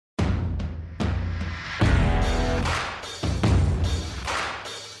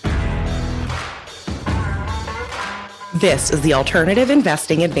This is the Alternative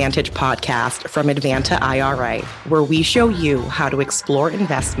Investing Advantage podcast from Advanta IRA, where we show you how to explore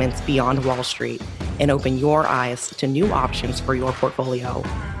investments beyond Wall Street and open your eyes to new options for your portfolio.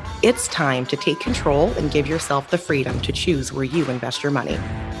 It's time to take control and give yourself the freedom to choose where you invest your money.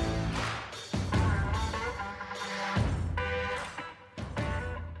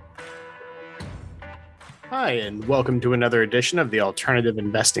 Hi, and welcome to another edition of the Alternative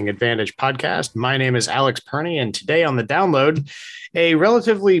Investing Advantage podcast. My name is Alex Perney, and today on the download, a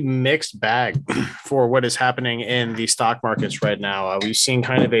relatively mixed bag for what is happening in the stock markets right now. We've seen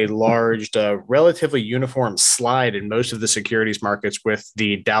kind of a large, relatively uniform slide in most of the securities markets, with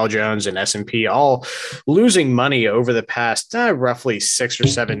the Dow Jones and S&P all losing money over the past roughly 6 or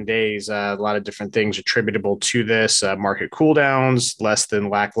 7 days. A lot of different things attributable to this. Market cooldowns, less than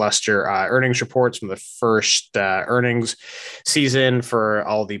lackluster earnings reports from the first earnings season for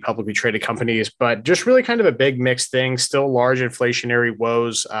all the publicly traded companies, but just really kind of a big mixed thing. Still large inflationary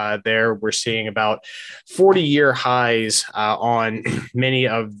woes there. We're seeing about 40-year highs on many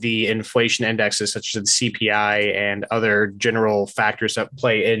of the inflation indexes, such as the CPI and other general factors that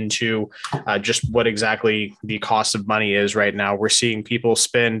play into just what exactly the cost of money is right now. We're seeing people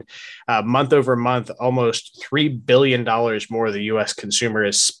spend month over month almost $3 billion more the U.S. consumer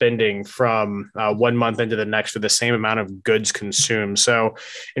is spending from 1 month into the next for the same amount of goods consumed. So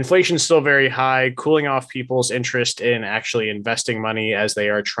inflation is still very high, cooling off people's interest in actually investing money as they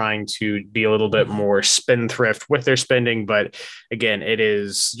are trying to be a little bit more spendthrift with their spending. But again, it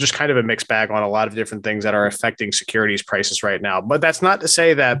is just kind of a mixed bag on a lot of different things that are affecting securities prices right now. But that's not to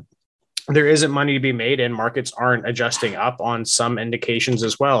say that there isn't money to be made and markets aren't adjusting up on some indications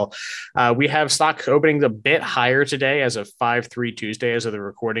as well. We have stock openings a bit higher today as of 5/3 Tuesday, as of the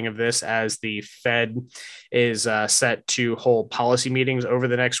recording of this, as the Fed is set to hold policy meetings over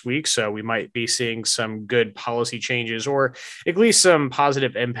the next week. So we might be seeing some good policy changes, or at least some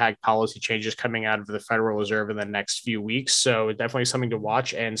positive impact policy changes coming out of the Federal Reserve in the next few weeks. So definitely something to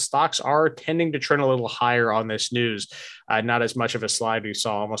watch. And stocks are tending to trend a little higher on this news. Not as much of a slide. We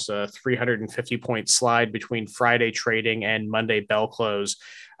saw almost a 350-point slide between Friday trading and Monday bell close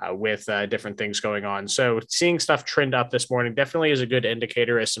with different things going on. So seeing stuff trend up this morning definitely is a good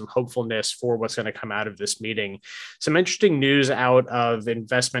indicator as some hopefulness for what's going to come out of this meeting. Some interesting news out of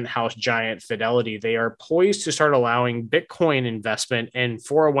investment house giant Fidelity. They are poised to start allowing Bitcoin investment in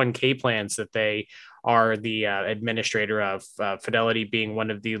 401k plans that they are the administrator of, Fidelity being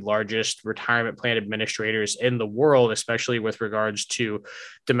one of the largest retirement plan administrators in the world, especially with regards to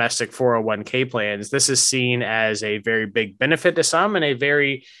domestic 401k plans. This is seen as a very big benefit to some and a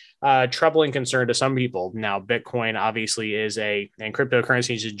very troubling concern to some people. Now, Bitcoin obviously is and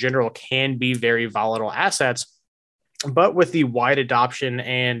cryptocurrencies in general can be very volatile assets. But with the wide adoption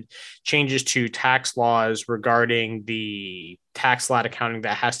and changes to tax laws regarding the tax lot accounting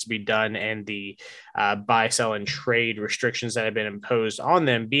that has to be done and the buy, sell, and trade restrictions that have been imposed on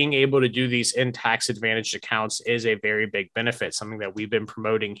them, being able to do these in tax advantaged accounts is a very big benefit, something that we've been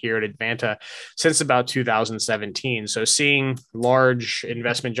promoting here at Advanta since about 2017. So seeing large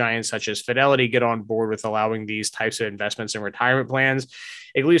investment giants such as Fidelity get on board with allowing these types of investments in retirement plans,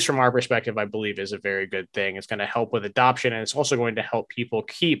 at least from our perspective, I believe is a very good thing. It's going to help with adoption, and it's also going to help people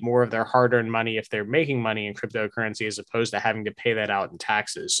keep more of their hard-earned money if they're making money in cryptocurrency, as opposed to having to pay that out in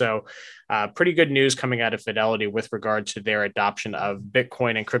taxes. So pretty good news coming out of Fidelity with regard to their adoption of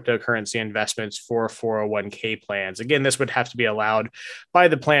Bitcoin and cryptocurrency investments for 401k plans. Again, this would have to be allowed by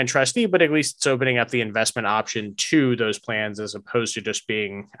the plan trustee, but at least it's opening up the investment option to those plans as opposed to just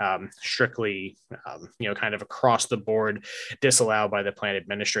being strictly, kind of across the board disallowed by the plan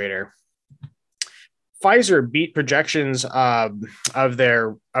administrator. Pfizer beat projections of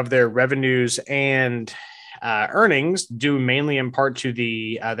their revenues and earnings, due mainly in part to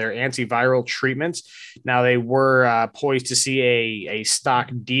their antiviral treatments. Now, they were poised to see a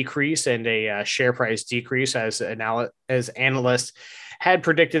stock decrease and a share price decrease as analysts had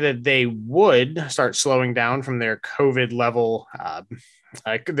predicted that they would start slowing down from their COVID level,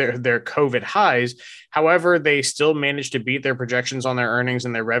 their COVID highs. However, they still managed to beat their projections on their earnings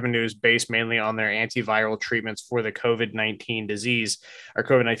and their revenues based mainly on their antiviral treatments for the COVID-19 disease or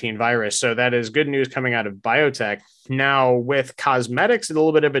COVID-19 virus. So that is good news coming out of biotech. Now, with cosmetics, a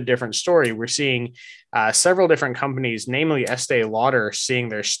little bit of a different story. We're seeing several different companies, namely Estee Lauder, seeing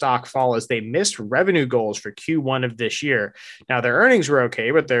their stock fall as they missed revenue goals for Q1 of this year. Now, their earnings were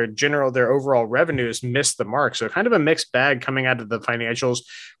okay, but their overall revenues missed the mark. So kind of a mixed bag coming out of the financials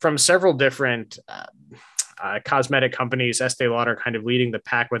from several different cosmetic companies. Estee Lauder kind of leading the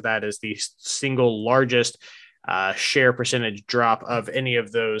pack with that as the single largest share percentage drop of any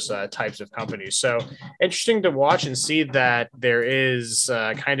of those types of companies. So interesting to watch and see that there is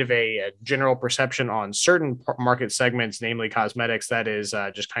kind of a general perception on certain market segments, namely cosmetics, that is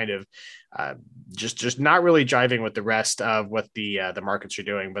just kind of just not really jiving with the rest of what the markets are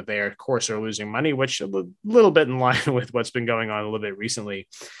doing. But they, of course, are losing money, which a little bit in line with what's been going on a little bit recently.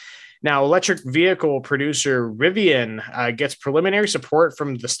 Now, electric vehicle producer Rivian gets preliminary support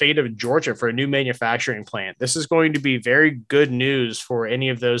from the state of Georgia for a new manufacturing plant. This is going to be very good news for any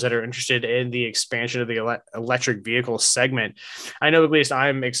of those that are interested in the expansion of the electric vehicle segment. I know at least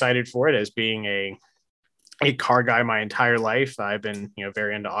I'm excited for it, as being a car guy my entire life. I've been,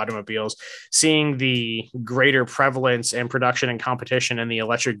 very into automobiles. Seeing the greater prevalence and production and competition in the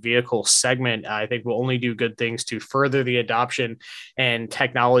electric vehicle segment, I think will only do good things to further the adoption and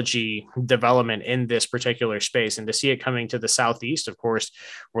technology development in this particular space. And to see it coming to the Southeast, of course,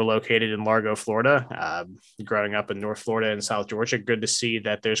 we're located in Largo, Florida. Growing up in North Florida and South Georgia, good to see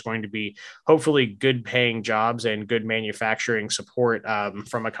that there's going to be hopefully good paying jobs and good manufacturing support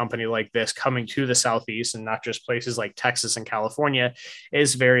from a company like this coming to the Southeast, and not just places like Texas and California,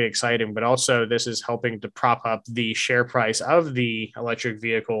 is very exciting. But also, this is helping to prop up the share price of the electric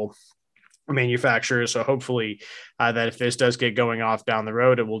vehicle manufacturers. So hopefully that if this does get going off down the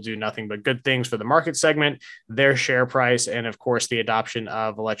road, it will do nothing but good things for the market segment, their share price, and of course the adoption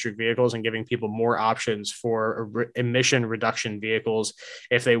of electric vehicles and giving people more options for emission reduction vehicles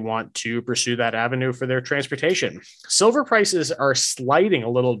if they want to pursue that avenue for their transportation. Silver prices are sliding a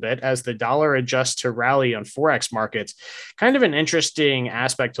little bit as the dollar adjusts to rally on Forex markets. Kind of an interesting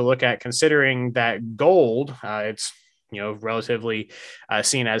aspect to look at, considering that gold, it's relatively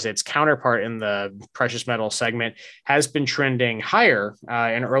seen as its counterpart in the precious metal segment, has been trending higher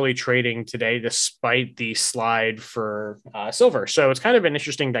in early trading today, despite the slide for silver. So it's kind of an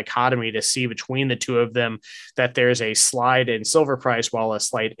interesting dichotomy to see between the two of them, that there's a slide in silver price while a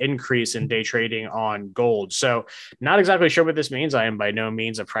slight increase in day trading on gold. So not exactly sure what this means. I am by no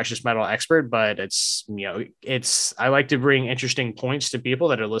means a precious metal expert, but I like to bring interesting points to people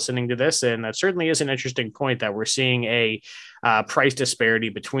that are listening to this. And that certainly is an interesting point, that we're seeing a price disparity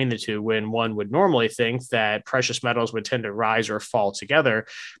between the two, when one would normally think that precious metals would tend to rise or fall together,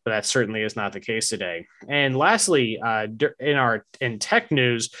 but that certainly is not the case today. And lastly, in tech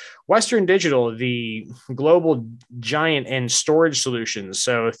news, Western Digital, the global giant in storage solutions,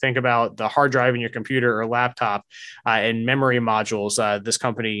 so think about the hard drive in your computer or laptop and memory modules. This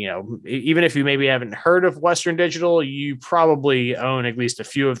company, even if you maybe haven't heard of Western Digital, you probably own at least a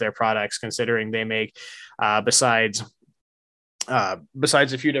few of their products, considering they make besides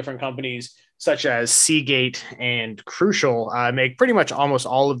a few different companies such as Seagate and Crucial, make pretty much almost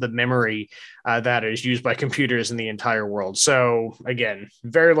all of the memory that is used by computers in the entire world. So again,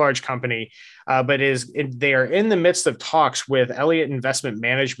 very large company, but they are in the midst of talks with Elliott Investment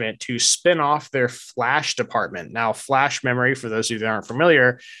Management to spin off their flash department. Now, flash memory, for those of you that aren't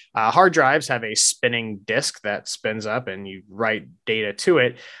familiar, hard drives have a spinning disk that spins up and you write data to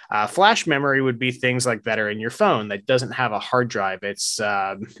it. Flash memory would be things like that are in your phone that doesn't have a hard drive. It's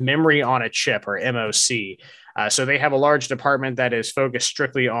memory on a chip, or MOC. So they have a large department that is focused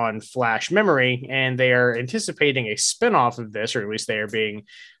strictly on flash memory, and they are anticipating a spinoff of this, or at least they are being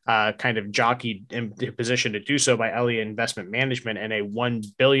kind of jockeyed in position to do so by Elliott Investment Management and a $1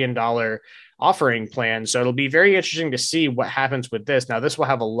 billion offering plan. So it'll be very interesting to see what happens with this. Now, this will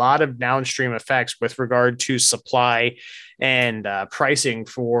have a lot of downstream effects with regard to supply and pricing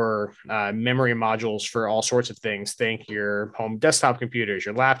for memory modules for all sorts of things. Think your home desktop computers,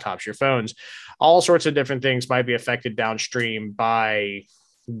 your laptops, your phones, all sorts of different things might be affected downstream by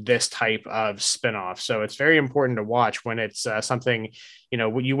this type of spinoff. So it's very important to watch when it's something,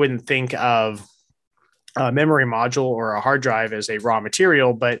 you wouldn't think of a memory module or a hard drive as a raw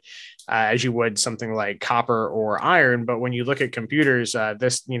material, but as you would something like copper or iron. But when you look at computers,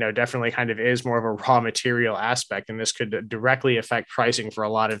 this, definitely kind of is more of a raw material aspect, and this could directly affect pricing for a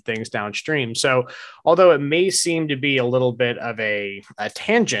lot of things downstream. So although it may seem to be a little bit of a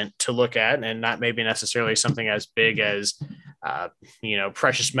tangent to look at, and not maybe necessarily something as big as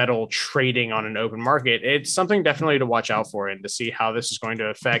precious metal trading on an open market, it's something definitely to watch out for and to see how this is going to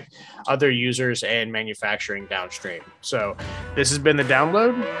affect other users and manufacturing downstream. So this has been The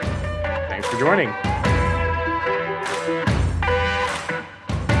Download. Thanks for joining.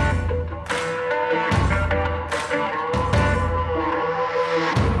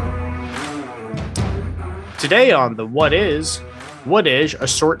 Today on the What is a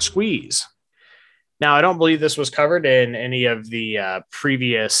short squeeze? Now, I don't believe this was covered in any of the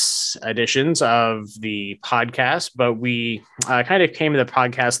previous editions of the podcast, but we kind of came to the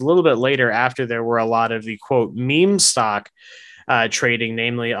podcast a little bit later after there were a lot of the quote meme stock trading,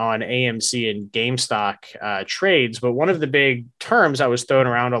 namely on AMC and GameStop trades. But one of the big terms that was thrown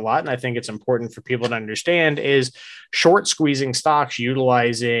around a lot, and I think it's important for people to understand, is short squeezing stocks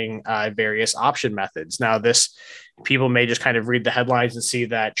utilizing various option methods. Now, this people may just kind of read the headlines and see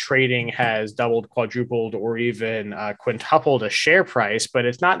that trading has doubled, quadrupled, or even quintupled a share price, but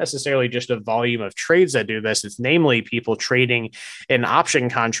it's not necessarily just a volume of trades that do this. It's namely people trading in option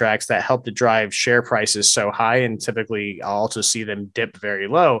contracts that help to drive share prices so high, and typically I'll also see them dip very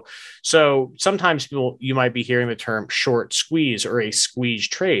low. So sometimes you might be hearing the term short squeeze or a squeeze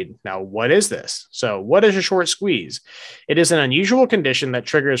trade. Now, what is this? So what is a short squeeze? It is an unusual condition that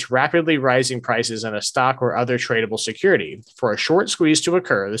triggers rapidly rising prices in a stock or other tradable security. For a short squeeze to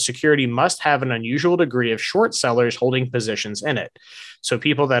occur, the security must have an unusual degree of short sellers holding positions in it. So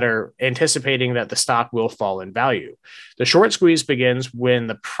people that are anticipating that the stock will fall in value. The short squeeze begins when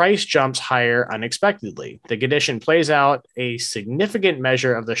the price jumps higher unexpectedly. The condition plays out a significant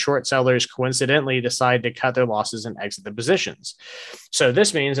measure of the short sellers coincidentally decide to cut their losses and exit the positions. So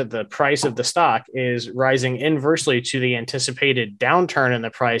this means that the price of the stock is rising inversely to the anticipated downturn in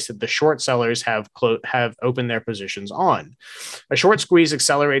the price that the short sellers have opened their positions on. A short squeeze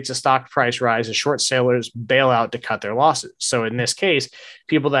accelerates a stock price rise as short sellers bail out to cut their losses. So in this case,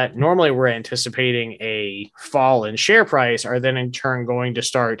 people that normally were anticipating a fall in share price are then in turn going to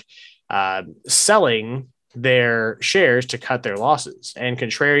start selling their shares to cut their losses. And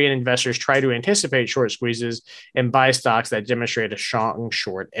contrarian investors try to anticipate short squeezes and buy stocks that demonstrate a strong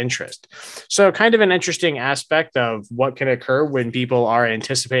short interest. So kind of an interesting aspect of what can occur when people are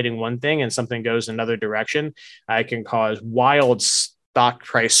anticipating one thing and something goes another direction. It can cause wild stock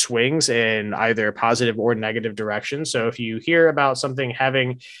price swings in either positive or negative direction. So if you hear about something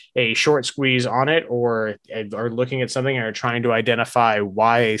having a short squeeze on it, or are looking at something and are trying to identify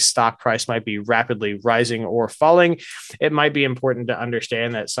why a stock price might be rapidly rising or falling, it might be important to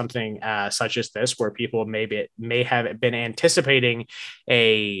understand that something such as this, where people may have been anticipating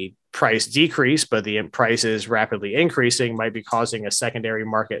a price decrease, but the price is rapidly increasing, might be causing a secondary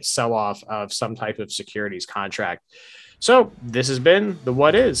market sell-off of some type of securities contract. So this has been the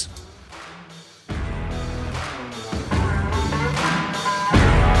What Is.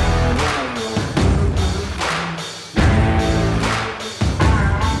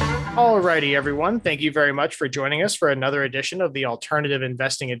 Alrighty, everyone. Thank you very much for joining us for another edition of the Alternative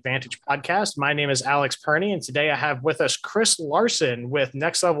Investing Advantage podcast. My name is Alex Perney, and today I have with us Chris Larsen with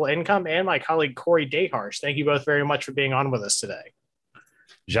Next Level Income and my colleague Corey Dayharsh. Thank you both very much for being on with us today.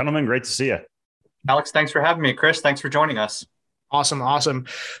 Gentlemen, great to see you. Alex, thanks for having me. Chris, thanks for joining us. Awesome.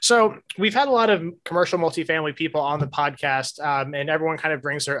 So we've had a lot of commercial multifamily people on the podcast, and everyone kind of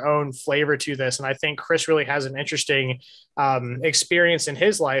brings their own flavor to this. And I think Chris really has an interesting experience in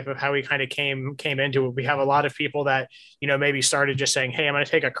his life of how he kind of came into it. We have a lot of people that, maybe started just saying, hey, I'm going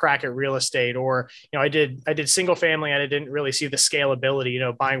to take a crack at real estate, or, I did single family and I didn't really see the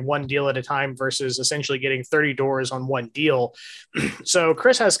scalability, buying one deal at a time versus essentially getting 30 doors on one deal. So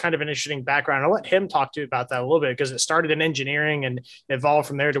Chris has kind of an interesting background. I'll let him talk to you about that a little bit, because it started in engineering and evolved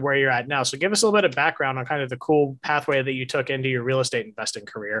from there to where you're at now. So give us a little bit of background on kind of the cool pathway that you took into your real estate investing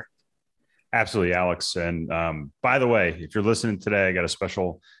career. Absolutely, Alex. And by the way, if you're listening today, I got a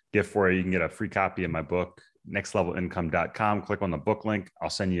special gift for you. You can get a free copy of my book, nextlevelincome.com. Click on the book link.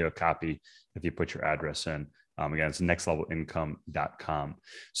 I'll send you a copy if you put your address in. Again, it's nextlevelincome.com.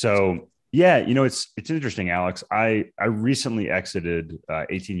 So yeah, it's interesting, Alex. I recently exited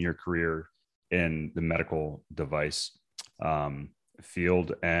 18-year career in the medical device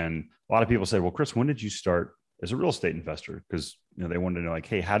field. And a lot of people say, well, Chris, when did you start as a real estate investor? Because they wanted to know, like,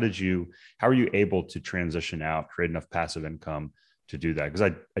 hey, how are you able to transition out, create enough passive income to do that? Because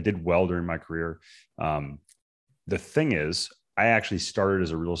I did well during my career. The thing is, I actually started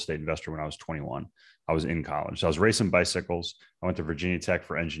as a real estate investor when I was 21. I was in college. So I was racing bicycles. I went to Virginia Tech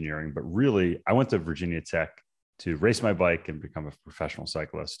for engineering, but really I went to Virginia Tech to race my bike and become a professional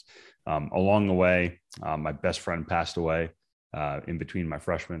cyclist. Along the way, my best friend passed away in between my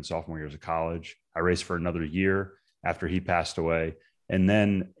freshman and sophomore years of college. I raced for another year after he passed away. And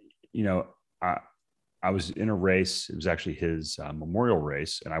then, I was in a race. It was actually his memorial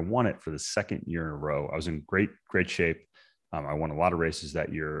race, and I won it for the second year in a row. I was in great shape. I won a lot of races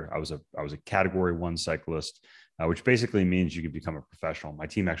that year. I was a category 1 cyclist, which basically means you can become a professional. My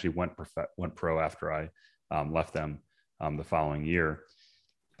team actually went pro after I left them the following year.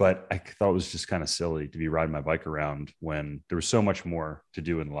 but I thought it was just kind of silly to be riding my bike around when there was so much more to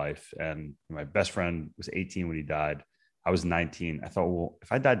do in life. And my best friend was 18 when he died. I was 19. I thought, well,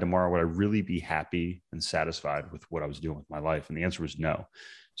 if I died tomorrow, would I really be happy and satisfied with what I was doing with my life? And the answer was no.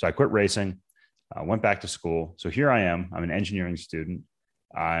 So I quit racing, went back to school. So here I am. I'm an engineering student.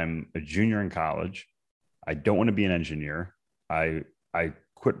 I'm a junior in college. I don't want to be an engineer. I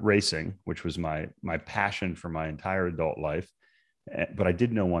quit racing, which was my passion for my entire adult life. But I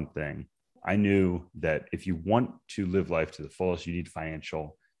did know one thing. I knew that if you want to live life to the fullest, you need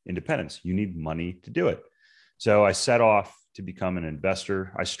financial independence. You need money to do it. So I set off to become an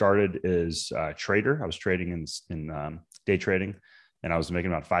investor. I started as a trader. I was trading in day trading, and I was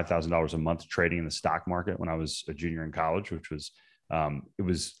making about $5,000 a month trading in the stock market when I was a junior in college, which was it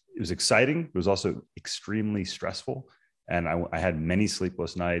was exciting. It was also extremely stressful, and I had many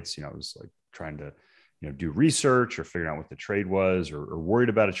sleepless nights. I was like trying to do research or figuring out what the trade was, or worried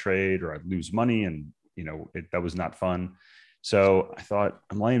about a trade, or I'd lose money, and that was not fun. So I thought,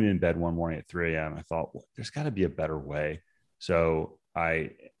 I'm laying in bed one morning at 3 a.m. I thought, well, there's got to be a better way. So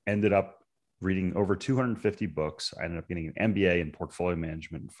I ended up reading over 250 books. I ended up getting an MBA in portfolio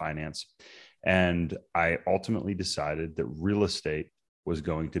management and finance. And I ultimately decided that real estate was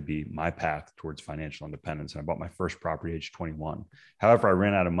going to be my path towards financial independence. And I bought my first property at age 21. However, I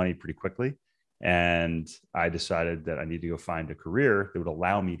ran out of money pretty quickly. And I decided that I need to go find a career that would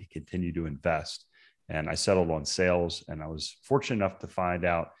allow me to continue to invest. And I settled on sales, and I was fortunate enough to find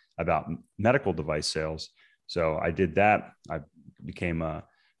out about medical device sales. So I did that. I became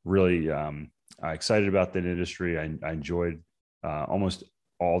really excited about that industry. I enjoyed almost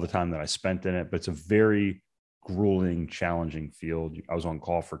all the time that I spent in it, but it's a very grueling, challenging field. I was on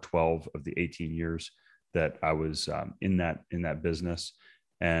call for 12 of the 18 years that I was in that business.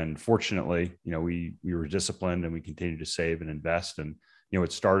 And fortunately, we were disciplined, and we continued to save and invest. And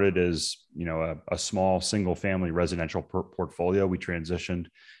it started as a small single family residential portfolio. We transitioned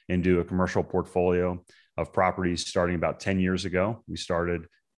into a commercial portfolio of properties starting about 10 years ago. We started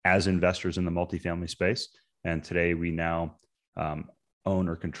as investors in the multifamily space, and today we now own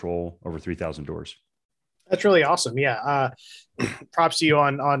or control over 3,000 doors. That's really awesome. Yeah. Props to you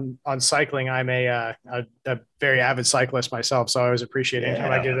on cycling. I'm a very avid cyclist myself, so I always appreciate it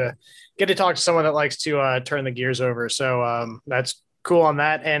when I get to talk to someone that likes to turn the gears over. So that's cool on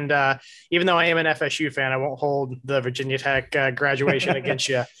that. And even though I am an FSU fan, I won't hold the Virginia Tech graduation against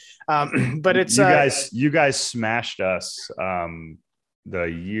you. But it's you guys smashed us the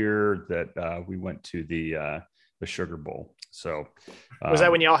year that we went to the Sugar Bowl. So was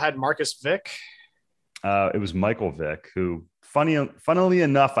that when y'all had Marcus Vick? It was Michael Vick, who, funnily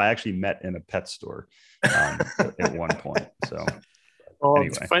enough, I actually met in a pet store at one point. So, well,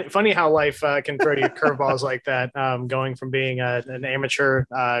 anyway. It's funny how life can throw you curveballs like that. Going from being an amateur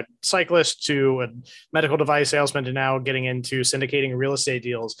cyclist to a medical device salesman to now getting into syndicating real estate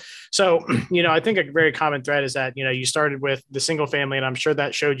deals. So, I think a very common thread is that you started with the single family, and I'm sure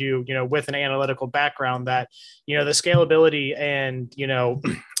that showed you, with an analytical background, that the scalability and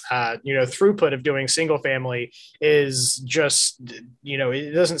throughput of doing single family is just,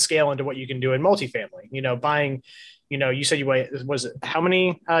 it doesn't scale into what you can do in multifamily. Buying, you said how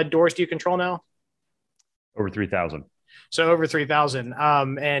many doors do you control now? Over 3,000. So over 3,000.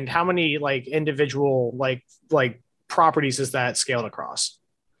 And how many individual properties is that scaled across?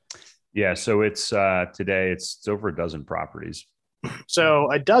 Yeah. So it's today it's over a dozen properties.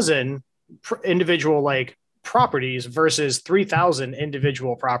 So a dozen individual properties versus 3,000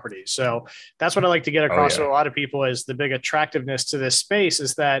 individual properties. So that's what I like to get across to a lot of people, is the big attractiveness to this space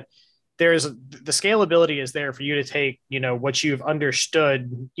is that there's the scalability is there for you to take, what you've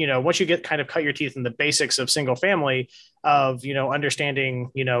understood, once you get kind of cut your teeth in the basics of single family of,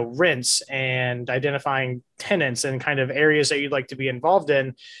 understanding, rents and identifying tenants and kind of areas that you'd like to be involved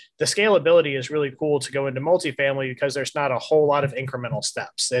in. The scalability is really cool to go into multifamily because there's not a whole lot of incremental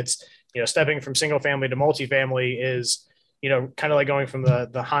steps. It's, stepping from single family to multifamily is, kind of like going from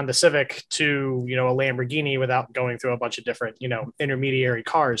the Honda Civic to, a Lamborghini without going through a bunch of different, intermediary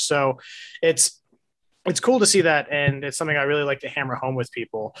cars. So it's cool to see that. And it's something I really like to hammer home with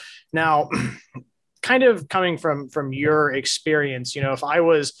people. Now, kind of coming from your experience, if I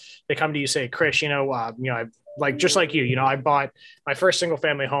was to come to you, say, Chris, I just like you, I bought my first single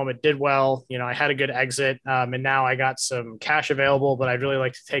family home. It did well. I had a good exit, and now I got some cash available, but I'd really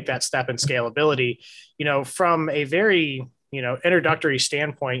like to take that step in scalability, from a very, introductory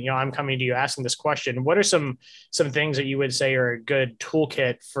standpoint. I'm coming to you asking this question. What are some things that you would say are a good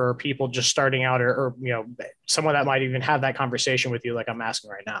toolkit for people just starting out, or someone that might even have that conversation with you, like I'm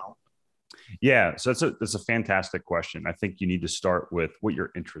asking right now? Yeah, so that's a fantastic question. I think you need to start with what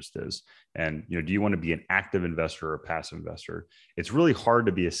your interest is, and do you want to be an active investor or a passive investor? It's really hard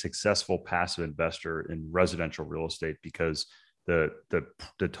to be a successful passive investor in residential real estate because the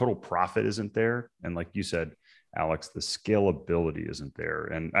total profit isn't there, and like you said, Alex, the scalability isn't there.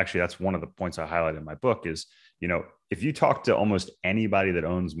 And actually, that's one of the points I highlight in my book is, if you talk to almost anybody that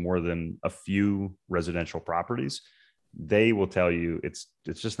owns more than a few residential properties, they will tell you it's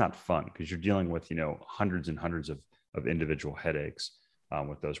just not fun because you're dealing with hundreds and hundreds of individual headaches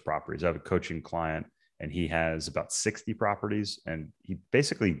with those properties. I have a coaching client and he has about 60 properties and he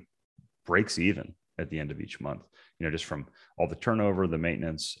basically breaks even at the end of each month, just from all the turnover, the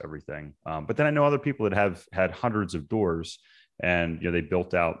maintenance, everything. But then I know other people that have had hundreds of doors and they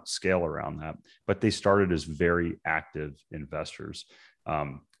built out scale around that, but they started as very active investors.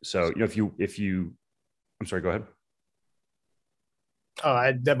 So if you I'm sorry, go ahead.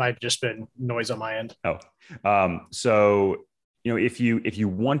 Oh, that might have just been noise on my end. So if you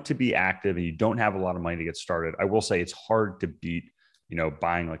want to be active and you don't have a lot of money to get started, I will say it's hard to beat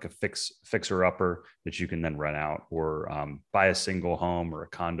buying like a fixer upper that you can then rent out, or buy a single home or a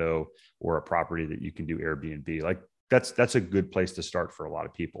condo or a property that you can do Airbnb. Like that's a good place to start for a lot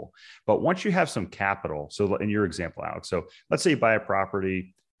of people. But once you have some capital, so in your example, Alex, so let's say you buy a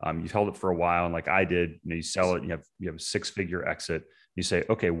property, you've held it for a while, and like I did, you sell it, and you have a 6-figure exit. You say,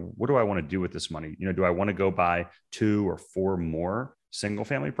 okay, what do I want to do with this money? Do I want to go buy 2 or 4 more single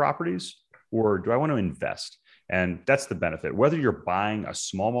family properties, or do I want to invest? And that's the benefit. Whether you're buying a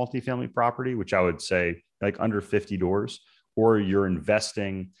small multifamily property, which I would say like under 50 doors, or you're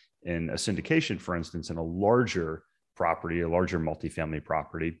investing in a syndication, for instance, in a larger property, a larger multifamily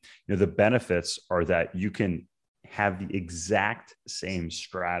property, the benefits are that you can have the exact same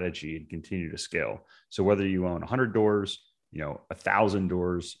strategy and continue to scale. So whether you own 100 doors, 1,000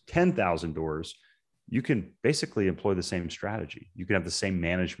 doors, 10,000 doors, you can basically employ the same strategy. You can have the same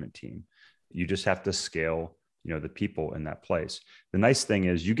management team. You just have to scale, the people in that place. The nice thing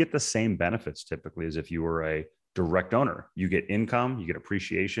is you get the same benefits typically as if you were a direct owner. You get income, you get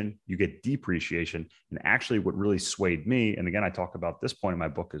appreciation, you get depreciation. And actually what really swayed me, and again, I talk about this point in my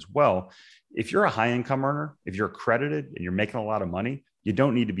book as well, if you're a high income earner, if you're accredited and you're making a lot of money, you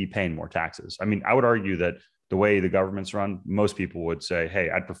don't need to be paying more taxes. I mean, I would argue that the way the government's run, most people would say,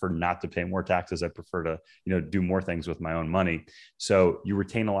 hey, I'd prefer not to pay more taxes. I prefer to, do more things with my own money. So you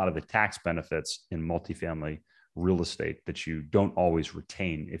retain a lot of the tax benefits in multifamily real estate that you don't always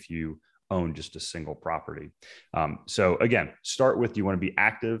retain if you own just a single property. So again, start with, do you want to be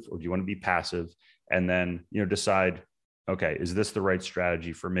active or do you want to be passive? And then, decide, okay, is this the right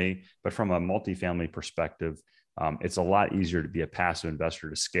strategy for me? But from a multifamily perspective, it's a lot easier to be a passive investor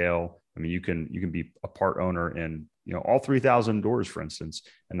to scale. I mean, you can be a part owner in, all 3,000 doors, for instance,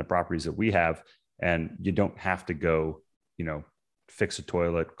 and the properties that we have, and you don't have to go, fix a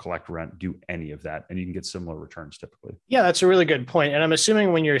toilet, collect rent, do any of that. And you can get similar returns typically. Yeah, that's a really good point. And I'm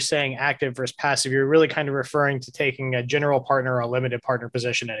assuming when you're saying active versus passive, you're really kind of referring to taking a general partner or a limited partner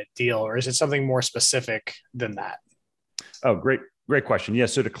position in a deal, or is it something more specific than that? Oh, great question. Yeah.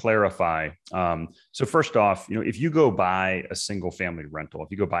 So to clarify, so first off, if you go buy a single family rental,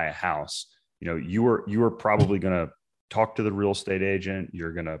 if you go buy a house, you are probably going to talk to the real estate agent.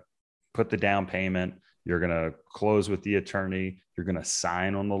 You're going to put the down payment. You're going to close with the attorney. You're going to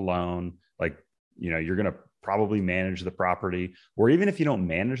sign on the loan. Like, you're going to probably manage the property, or even if you don't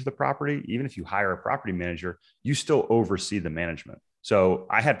manage the property, even if you hire a property manager, you still oversee the management. So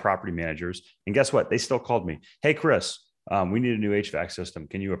I had property managers, and guess what? They still called me. Hey, Chris, we need a new HVAC system.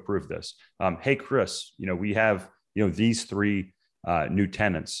 Can you approve this? Hey, Chris, we have, these 3 new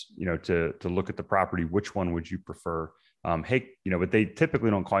tenants, to look at the property. Which one would you prefer? Hey, but they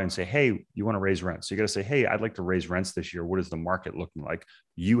typically don't call you and say, hey, you want to raise rents. So you got to say, hey, I'd like to raise rents this year. What is the market looking like?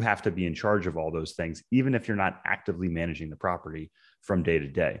 You have to be in charge of all those things, even if you're not actively managing the property from day to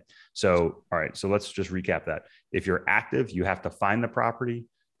day. So, all right. So let's just recap that. If you're active, you have to find the property,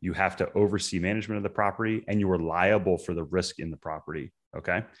 you have to oversee management of the property, and you are liable for the risk in the property.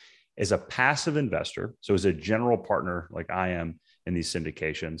 Okay. As a passive investor, so as a general partner, like I am in these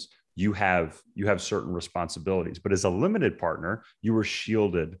syndications, you have certain responsibilities, but as a limited partner, you are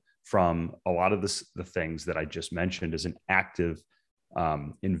shielded from a lot of the things that I just mentioned as an active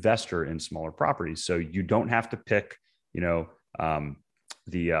investor in smaller properties. So you don't have to pick,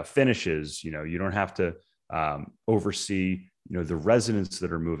 the finishes, you don't have to oversee, the residents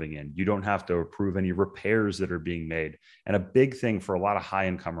that are moving in. You don't have to approve any repairs that are being made. And a big thing for a lot of high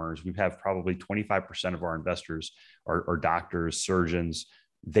income earners, we have probably 25% of our investors are doctors, surgeons.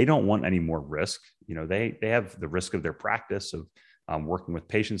 They don't want any more risk. They have the risk of their practice, of working with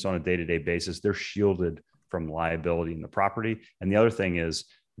patients on a day-to-day basis. They're shielded from liability in the property. And the other thing is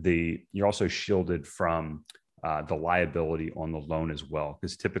you're also shielded from the liability on the loan as well,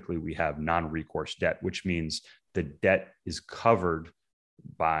 because typically we have non-recourse debt, which means the debt is covered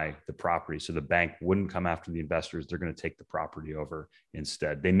by the property. So the bank wouldn't come after the investors. They're going to take the property over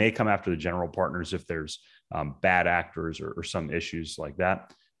instead. They may come after the general partners if there's bad actors or some issues like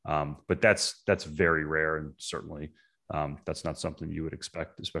that. But that's very rare, and certainly that's not something you would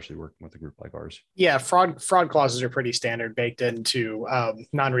expect, especially working with a group like ours. Yeah, fraud clauses are pretty standard baked into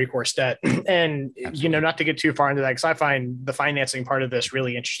non-recourse debt. And Absolutely. not to get too far into that, because I find the financing part of this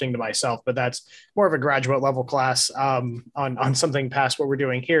really interesting to myself, but that's more of a graduate level class on something past what we're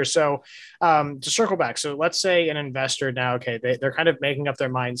doing here. So to circle back, so let's say an investor now, okay, they're kind of making up their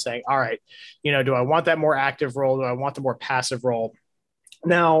mind saying, all right, do I want that more active role? Do I want the more passive role?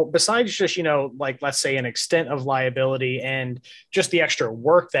 Now, besides just, like, let's say an extent of liability and just the extra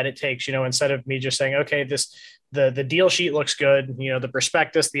work that it takes, instead of me just saying, okay, the deal sheet looks good, the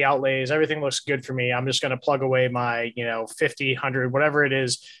prospectus, the outlays, everything looks good for me. I'm just going to plug away my, 50, 100, whatever it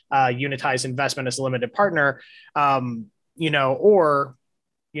is, unitized investment as a limited partner, or,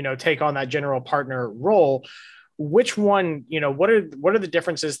 take on that general partner role. Which one, what are the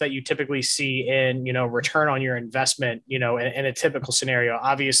differences that you typically see in, return on your investment, in a typical scenario?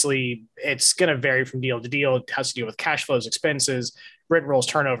 Obviously, it's going to vary from deal to deal. It has to deal with cash flows, expenses, rent rolls,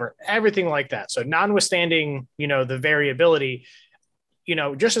 turnover, everything like that. So notwithstanding, the variability,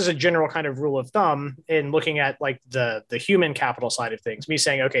 just as a general kind of rule of thumb in looking at like the human capital side of things, me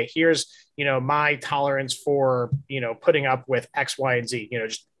saying, okay, here's, my tolerance for, putting up with X, Y, and Z,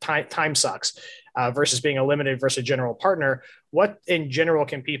 just time sucks versus being a limited versus general partner. What in general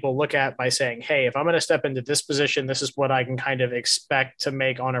can people look at by saying, hey, if I'm going to step into this position, this is what I can kind of expect to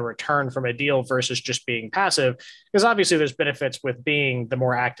make on a return from a deal versus just being passive? Because obviously there's benefits with being the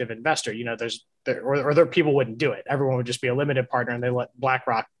more active investor. There people wouldn't do it. Everyone would just be a limited partner and they let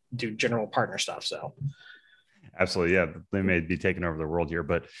BlackRock do general partner stuff. So absolutely. Yeah. They may be taking over the world here,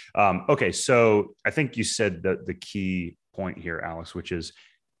 but okay. So I think you said that the key point here, Alex, which is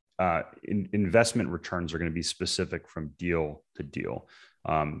investment returns are going to be specific from deal to deal.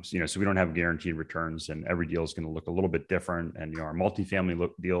 So we don't have guaranteed returns, and every deal is going to look a little bit different. And our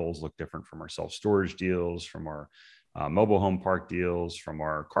multifamily deals look different from our self-storage deals, from our mobile home park deals, from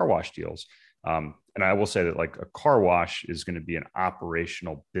our car wash deals. And I will say that like a car wash is going to be an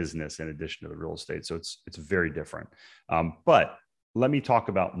operational business in addition to the real estate. So it's very different. But let me talk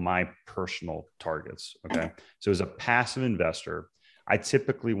about my personal targets. Okay. So as a passive investor, I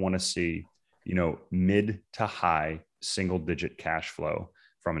typically want to see, mid to high single digit cash flow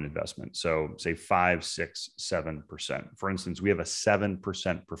from an investment. So say 5, 6, 7%. For instance, we have a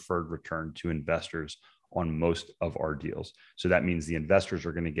 7% preferred return to investors on most of our deals. So that means the investors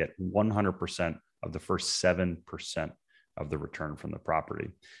are going to get 100% of the first 7% of the return from the property.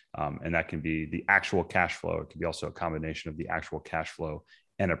 And that can be the actual cash flow. It can be also a combination of the actual cash flow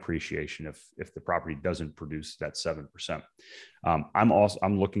and appreciation if the property doesn't produce that 7%.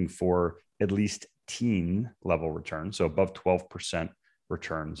 I'm looking for at least teen level returns, so above 12%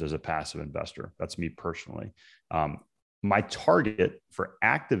 returns as a passive investor. That's me personally. My target for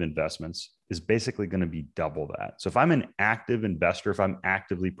active investments is basically going to be double that. So if I'm an active investor, if I'm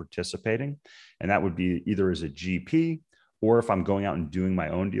actively participating, and that would be either as a GP or if I'm going out and doing my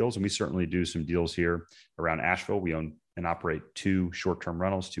own deals, and we certainly do some deals here around Asheville. We own and operate 2 short-term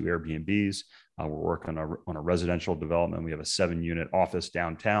rentals, 2 Airbnbs. We're working on a residential development. We have a 7-unit office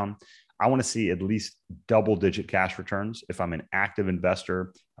downtown. I want to see at least double-digit cash returns. If I'm an active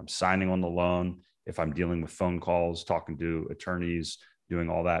investor, I'm signing on the loan. If I'm dealing with phone calls, talking to attorneys, doing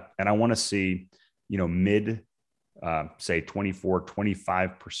all that. And I want to see, mid, say 24,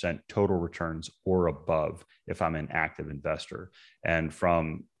 25% total returns or above if I'm an active investor. And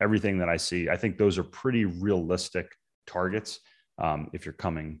from everything that I see, I think those are pretty realistic targets. If you're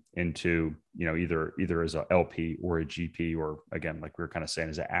coming into, either as a LP or a GP, or again, like we were kind of saying,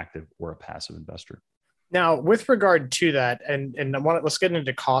 as an active or a passive investor. now, with regard to that, and let's get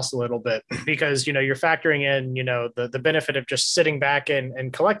into cost a little bit, because you're factoring in the benefit of just sitting back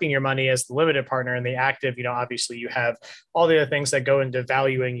and collecting your money as the limited partner, and the active. Obviously you have all the other things that go into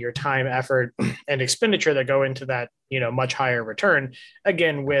valuing your time, effort, and expenditure that go into that much higher return.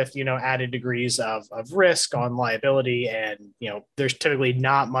 Again, with added degrees of risk on liability, and there's typically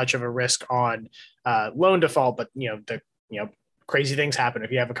not much of a risk on loan default, but crazy things happen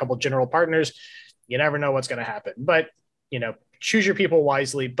if you have a couple general partners. You never know what's going to happen. But, choose your people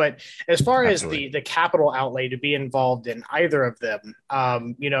wisely. But as far Absolutely. as the capital outlay to be involved in either of them,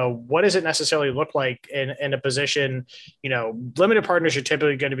 what does it necessarily look like in a position? Limited partners are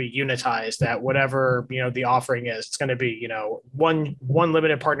typically going to be unitized at whatever the offering is. It's going to be one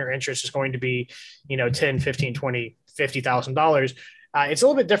limited partner interest is going to be 10, 15, 20, $50,000. It's a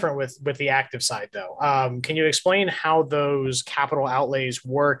little bit different with the active side, though. Can you explain how those capital outlays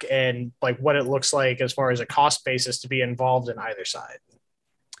work and like what it looks like as far as a cost basis to be involved in either side?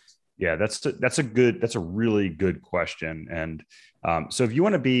 Yeah, that's a really good question. And so if you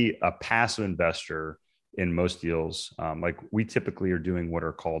want to be a passive investor in most deals, like we typically are doing what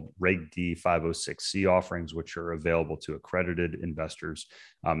are called Reg D 506C offerings, which are available to accredited investors.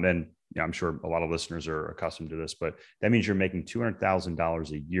 And I'm sure a lot of listeners are accustomed to this, but that means you're making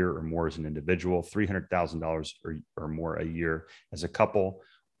 $200,000 a year or more as an individual, $300,000 or more a year as a couple,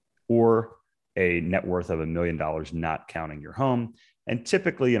 or a net worth of $1 million, not counting your home. And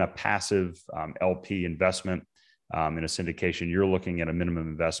typically in a passive LP investment, in a syndication, you're looking at a minimum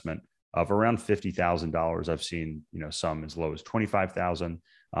investment of around $50,000. I've seen, some as low as 25,000,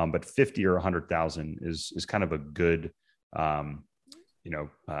 but 50 or 100,000 is kind of a good,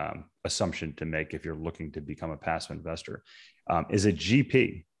 assumption to make if you're looking to become a passive investor. As a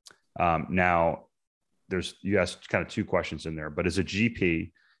GP, now you asked kind of two questions in there, but as a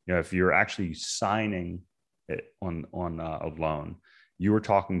GP, if you're actually signing it on a loan, you were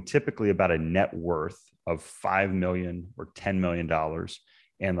talking typically about a net worth of $5 million or $10 million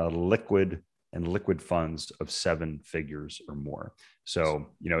and a liquid funds of seven figures or more. So,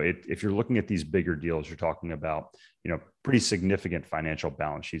 if you're looking at these bigger deals, you're talking about, pretty significant financial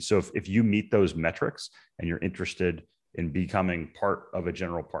balance sheets. So if you meet those metrics and you're interested in becoming part of a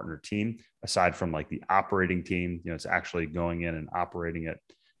general partner team, aside from like the operating team, it's actually going in and operating it,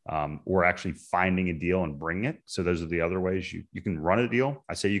 or actually finding a deal and bringing it. So those are the other ways you can run a deal.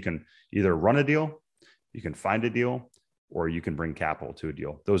 I say you can either run a deal, you can find a deal, or you can bring capital to a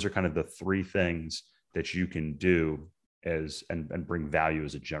deal. Those are kind of the three things that you can do and bring value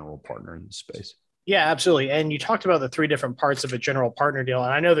as a general partner in the space. Yeah, absolutely. And you talked about the three different parts of a general partner deal.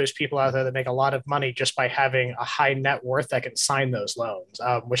 And I know there's people out there that make a lot of money just by having a high net worth that can sign those loans,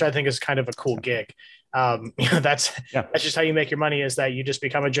 which I think is kind of a cool gig. That's just how you make your money, is that you just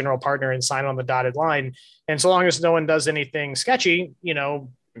become a general partner and sign on the dotted line. And so long as no one does anything sketchy,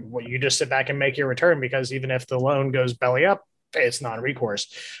 you just sit back and make your return, because even if the loan goes belly up, it's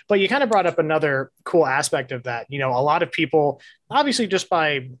non-recourse. But you kind of brought up another cool aspect of that. A lot of people, obviously, just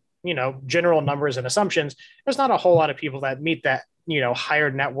by general numbers and assumptions, there's not a whole lot of people that meet that higher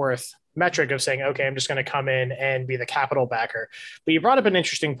net worth metric of saying, okay, I'm just going to come in and be the capital backer. But you brought up an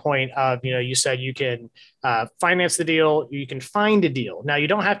interesting point of, you said you can finance the deal, you can find a deal. Now, you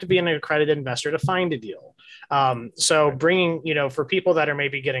don't have to be an accredited investor to find a deal. So bringing, for people that are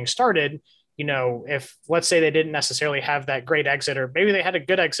maybe getting started, if let's say they didn't necessarily have that great exit, or maybe they had a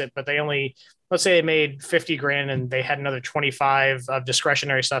good exit, but let's say they made 50 grand and they had another 25 of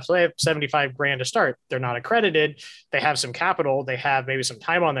discretionary stuff. So they have 75 grand to start. They're not accredited. They have some capital. They have maybe some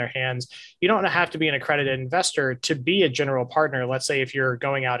time on their hands. You don't have to be an accredited investor to be a general partner. Let's say if you're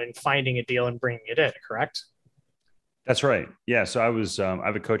going out and finding a deal and bringing it in, correct? That's right. Yeah. So I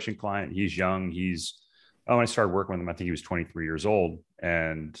have a coaching client. He's young. When I started working with him, I think he was 23 years old.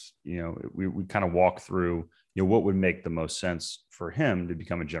 And, we kind of walk through, what would make the most sense for him to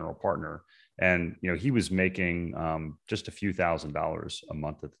become a general partner. And, he was making just a few $1,000s a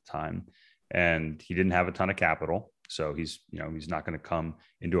month at the time, and he didn't have a ton of capital. So he's not going to come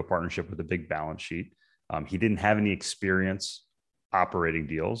into a partnership with a big balance sheet. He didn't have any experience operating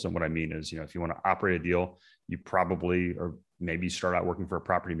deals. And what I mean is, if you want to operate a deal, you probably, or maybe start out working for a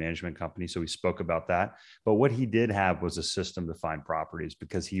property management company. So we spoke about that. But what he did have was a system to find properties,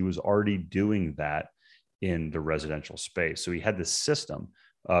 because he was already doing that in the residential space. So he had this system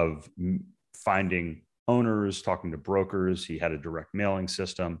of finding owners, talking to brokers. He had a direct mailing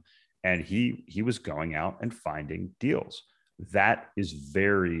system, and he was going out and finding deals. That is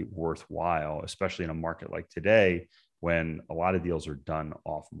very worthwhile, especially in a market like today, when a lot of deals are done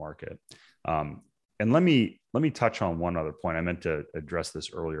off market. And let me touch on one other point. I meant to address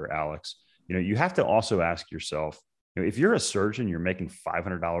this earlier, Alex. You have to also ask yourself, if you're a surgeon, you're making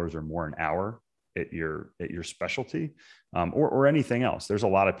 $500 or more an hour at your specialty, or anything else. There's a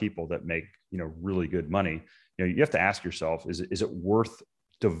lot of people that make really good money. You have to ask yourself, is it worth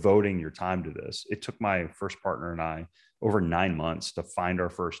devoting your time to this? It took my first partner and I over 9 months to find our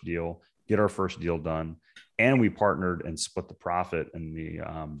first deal, get our first deal done, and we partnered and split the profit and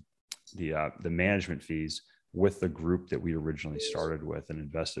the management fees with the group that we originally started with and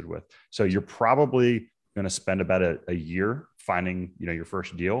invested with. So you're probably going to spend about a year finding, your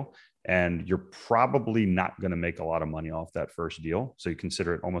first deal, and you're probably not going to make a lot of money off that first deal. So you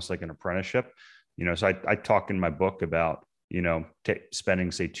consider it almost like an apprenticeship. So I talk in my book about,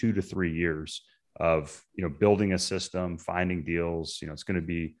 spending say 2 to 3 years of, building a system, finding deals. It's going to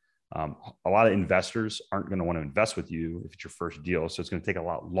be a lot of investors aren't going to want to invest with you if it's your first deal. So it's going to take a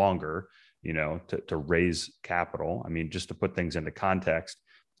lot longer, to raise capital. I mean, just to put things into context,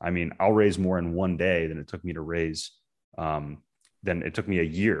 I'll raise more in one day than it took me to raise, than it took me a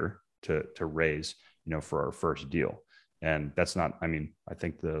year to raise, for our first deal. And that's not, I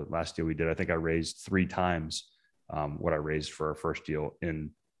think the last deal we did, I think I raised 3 times what I raised for our first deal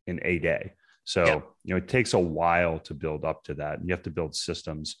in a day. So, it takes a while to build up to that. You have to build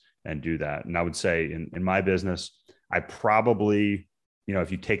systems and do that. And I would say in my business, I probably,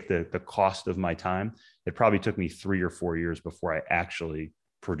 if you take the cost of my time, it probably took me 3 or 4 years before I actually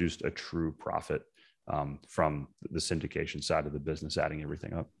produced a true profit from the syndication side of the business, adding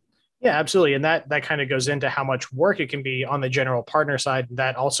everything up. Yeah, absolutely. And that kind of goes into how much work it can be on the general partner side.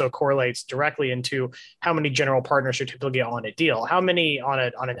 That also correlates directly into how many general partners are typically on a deal. How many on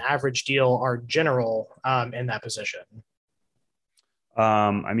an average deal are general in that position?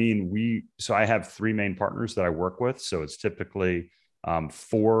 So I have 3 main partners that I work with. So it's typically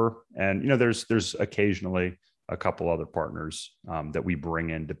 4, and there's occasionally a couple other partners that we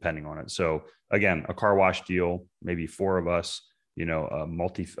bring in depending on it. So again, a car wash deal, maybe 4 of us.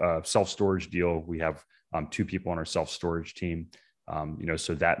 A self-storage deal, we have 2 people on our self-storage team.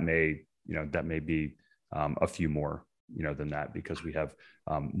 So that may be a few more, than that, because we have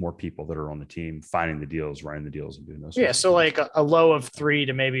more people that are on the team finding the deals, running the deals, and doing those. Yeah. So like a low of 3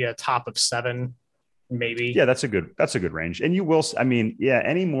 to maybe a top of 7, maybe. Yeah, that's a good range. And you will,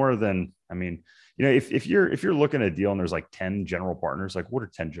 any more than, if you're looking at a deal and there's like 10 general partners, like what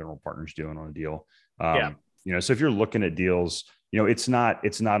are 10 general partners doing on a deal? So if you're looking at deals, it's not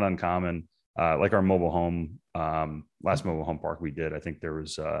uncommon. Like our mobile home, last mobile home park we did, I think there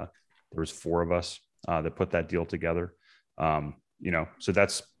was 4 of us that put that deal together. So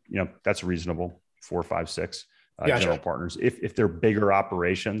that's reasonable. 4, 5, 6 general partners. If they're bigger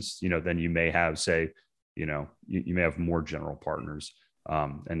operations, then you may have, say, you may have more general partners,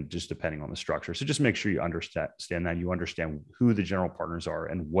 and just depending on the structure. So just make sure you understand that, you understand who the general partners are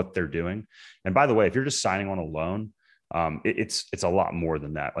and what they're doing. And by the way, if you're just signing on a loan, it's a lot more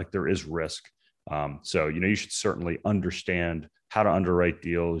than that. Like there is risk. So, you should certainly understand how to underwrite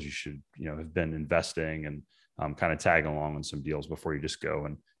deals. You should, have been investing and kind of tag along on some deals before you just go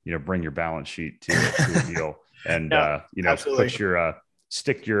and, bring your balance sheet to a deal and, put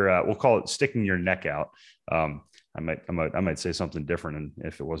your, we'll call it sticking your neck out. I might say something different, and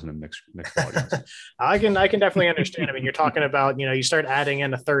if it wasn't a mixed audience. I can definitely understand. You're talking about, you start adding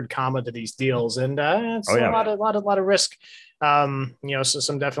in a third comma to these deals, and it's a lot of risk.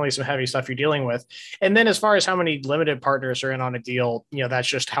 So definitely some heavy stuff you're dealing with. And then as far as how many limited partners are in on a deal, that's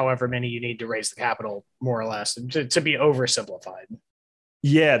just however many you need to raise the capital, more or less, to be oversimplified.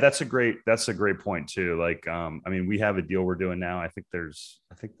 Yeah, that's a great point too. Like, we have a deal we're doing now. I think there's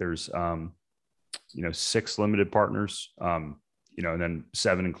 6 limited partners, and then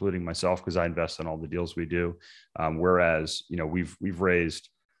 7, including myself, because I invest in all the deals we do. Whereas, we've raised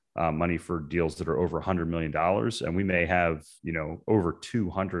money for deals that are over $100 million, and we may have, over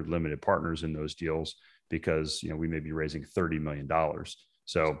 200 limited partners in those deals because, we may be raising $30 million.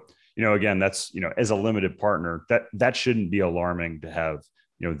 So, again, that's, as a limited partner, that shouldn't be alarming to have,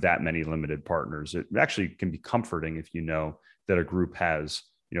 that many limited partners. It actually can be comforting if that a group has,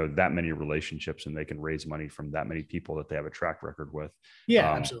 that many relationships and they can raise money from that many people that they have a track record with.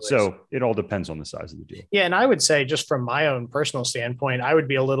 Yeah, absolutely. So it all depends on the size of the deal. Yeah. And I would say, just from my own personal standpoint, I would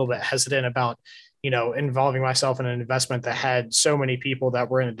be a little bit hesitant about, involving myself in an investment that had so many people that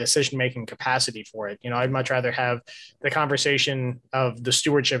were in a decision-making capacity for it. I'd much rather have the conversation of the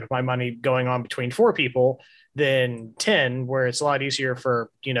stewardship of my money going on between 4 people than 10, where it's a lot easier for,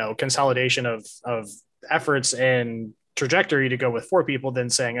 consolidation of efforts and trajectory to go with 4 people than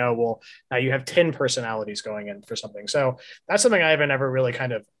saying, oh, well, now you have 10 personalities going in for something. So that's something I haven't ever really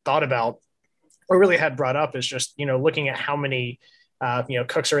kind of thought about or really had brought up, is just, looking at how many,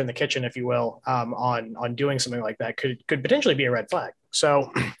 cooks are in the kitchen, if you will, on doing something like that could potentially be a red flag.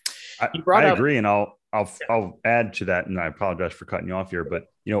 So I agree. And I'll add to that. And I apologize for cutting you off here, but,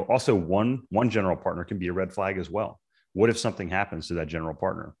 also one general partner can be a red flag as well. What if something happens to that general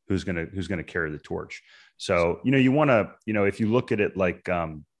partner? Who's going to carry the torch? So, you want to, if you look at it like,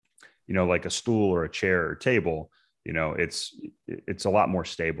 like a stool or a chair or table, it's a lot more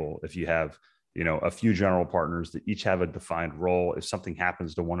stable if you have, a few general partners that each have a defined role. If something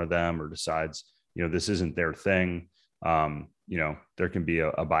happens to one of them or decides, this isn't their thing. There can be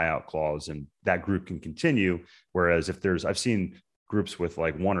a buyout clause and that group can continue. Whereas I've seen groups with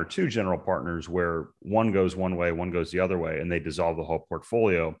like one or two general partners where one goes one way, one goes the other way, and they dissolve the whole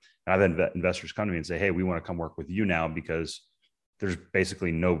portfolio. And I've had investors come to me and say, hey, we want to come work with you now because there's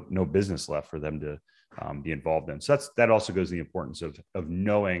basically no business left for them to be involved in. So that also goes to the importance of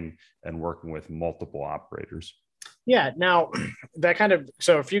knowing and working with multiple operators. Yeah. Now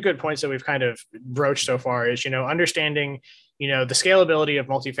so a few good points that we've kind of broached so far is, understanding, the scalability of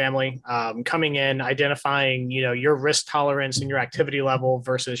multifamily, coming in, identifying, your risk tolerance and your activity level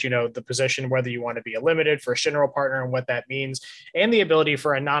versus, the position, whether you want to be a limited first general partner and what that means, and the ability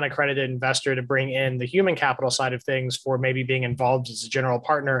for a non-accredited investor to bring in the human capital side of things for maybe being involved as a general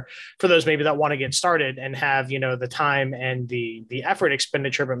partner for those maybe that want to get started and have, the time and the effort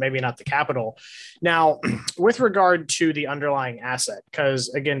expenditure, but maybe not the capital. Now, with regard to the underlying asset, because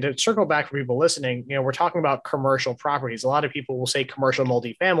again, to circle back for people listening, we're talking about commercial properties. A lot of people will say commercial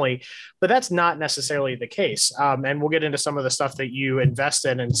multifamily, but that's not necessarily the case. And we'll get into some of the stuff that you invest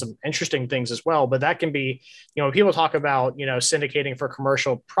in and some interesting things as well. But that can be, when people talk about, syndicating for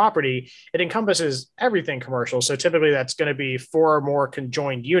commercial property, it encompasses everything commercial. So typically that's going to be 4 or more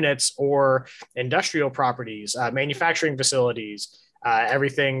conjoined units or industrial properties, manufacturing facilities,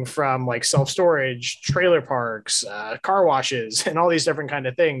 everything from like self-storage, trailer parks, car washes, and all these different kind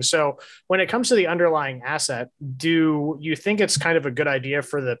of things. So when it comes to the underlying asset, do you think it's kind of a good idea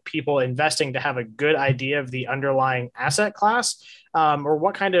for the people investing to have a good idea of the underlying asset class? Or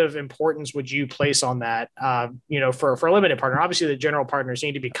what kind of importance would you place on that, for a limited partner? Obviously, the general partners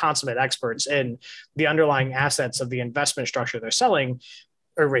need to be consummate experts in the underlying assets of the investment structure they're selling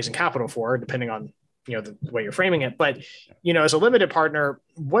or raising capital for, depending on the way you're framing it. But, as a limited partner,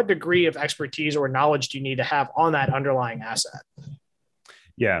 what degree of expertise or knowledge do you need to have on that underlying asset?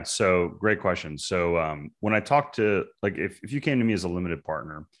 Yeah. So great question. So when I talked to, like, if you came to me as a limited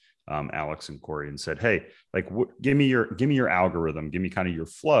partner, Alex and Corey, and said, hey, like, give me your algorithm, give me kind of your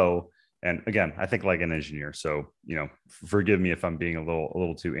flow. And again, I think like an engineer. So, forgive me if I'm being a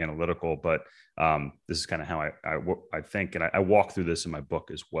little too analytical, but this is kind of how I think. And I walk through this in my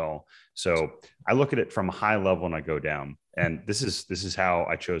book as well. So I look at it from a high level and I go down. And this is how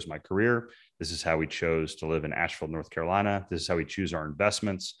I chose my career. This is how we chose to live in Asheville, North Carolina. This is how we choose our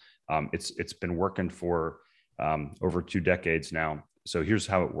investments. It's been working for over 2 decades now. So here's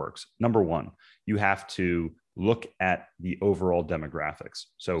how it works. Number one, you have to look at the overall demographics.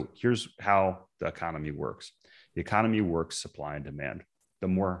 So here's how the economy works. The economy works supply and demand. The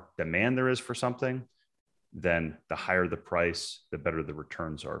more demand there is for something, then the higher the price, the better the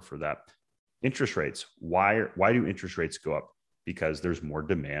returns are for that. Interest rates. Why do interest rates go up? Because there's more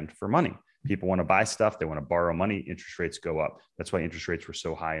demand for money. People want to buy stuff. They want to borrow money. Interest rates go up. That's why interest rates were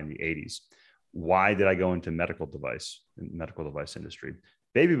so high in the 80s. Why did I go into medical device industry?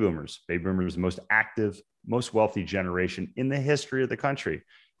 Baby boomers, the most active, most wealthy generation in the history of the country.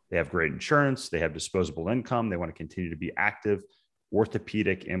 They have great insurance. They have disposable income. They want to continue to be active.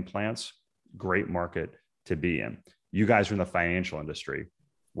 Orthopedic implants, great market to be in. You guys are in the financial industry,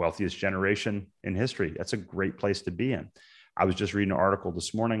 wealthiest generation in history. That's a great place to be in. I was just reading an article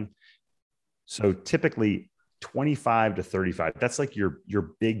this morning. So typically 25 to 35, that's like your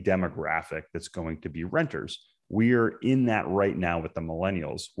big demographic that's going to be renters. We are in that right now with the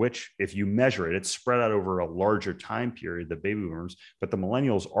millennials, which if you measure it, it's spread out over a larger time period, the baby boomers, but the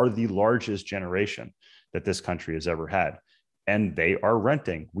millennials are the largest generation that this country has ever had. And they are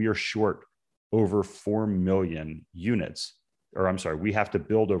renting. We are short over 4 million units, or I'm sorry, we have to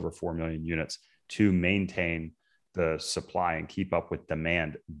build over 4 million units to maintain the supply and keep up with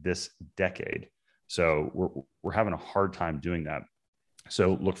demand this decade. So we're having a hard time doing that.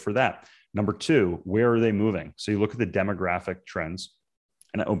 So look for that. Number two, where are they moving? So you look at the demographic trends.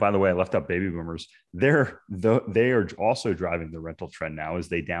 And oh, by the way, I left out baby boomers. They are also driving the rental trend now as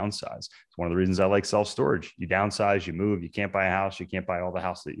they downsize. It's one of the reasons I like self-storage. You downsize, you move, you can't buy a house, you can't buy all the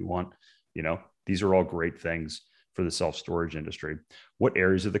house that you want. These are all great things for the self-storage industry. What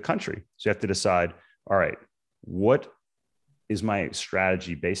areas of the country? So you have to decide, all right, what is my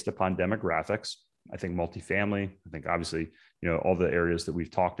strategy based upon demographics? I think multifamily, I think obviously, all the areas that we've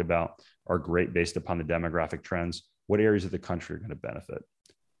talked about are great based upon the demographic trends. What areas of the country are going to benefit?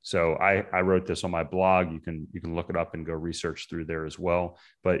 So I wrote this on my blog. You can look it up and go research through there as well.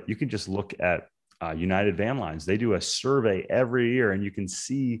 But you can just look at United Van Lines. They do a survey every year and you can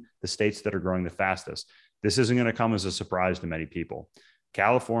see the states that are growing the fastest. This isn't going to come as a surprise to many people.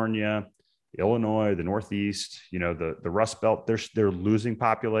 California, Illinois, the Northeast, the Rust Belt, they're losing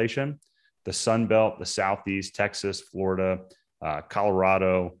population. The Sun Belt, the Southeast, Texas, Florida,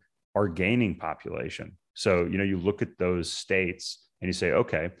 Colorado, are gaining population. So, you look at those states and you say,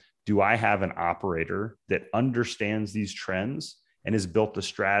 okay, do I have an operator that understands these trends and has built a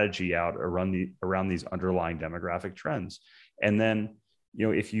strategy out around these underlying demographic trends? And then,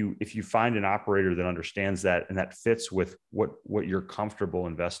 if you find an operator that understands that and that fits with what you're comfortable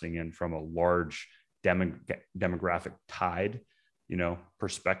investing in from a large demographic tide,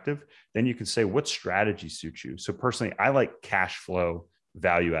 perspective, then you can say what strategy suits you. So personally, I like cash flow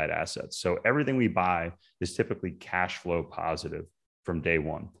value add assets. So everything we buy is typically cash flow positive from day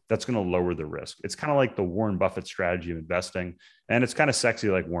one. That's going to lower the risk. It's kind of like the Warren Buffett strategy of investing. And it's kind of sexy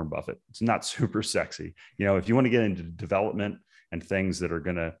like Warren Buffett. It's not super sexy. If you want to get into development and things that are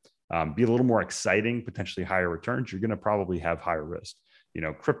going to be a little more exciting, potentially higher returns, you're going to probably have higher risk.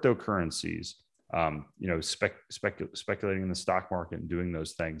 Cryptocurrencies, speculating in the stock market and doing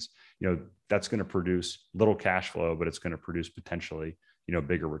those things, that's going to produce little cash flow, but it's going to produce potentially,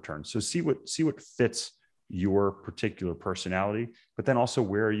 bigger returns. So see what fits your particular personality, but then also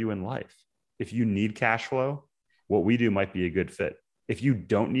where are you in life? If you need cash flow, what we do might be a good fit. If you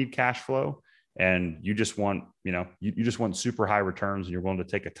don't need cash flow and you just want, you just want super high returns and you're willing to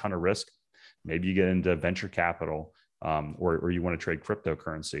take a ton of risk, maybe you get into venture capital, or you want to trade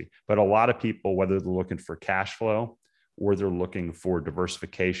cryptocurrency. But a lot of people, whether they're looking for cash flow or they're looking for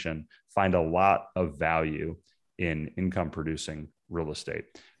diversification, find a lot of value in income producing real estate.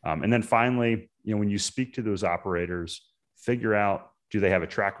 And then finally, when you speak to those operators, figure out, do they have a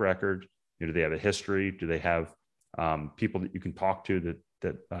track record? Do they have a history? Do they have people that you can talk to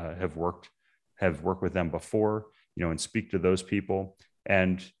that have worked with them before, and speak to those people.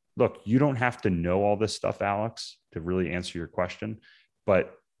 And look, you don't have to know all this stuff, Alex, to really answer your question,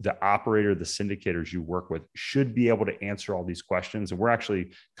 but the operator, the syndicators you work with should be able to answer all these questions. And we're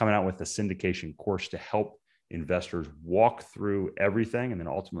actually coming out with a syndication course to help investors walk through everything and then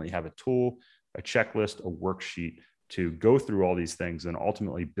ultimately have a tool, a checklist, a worksheet to go through all these things and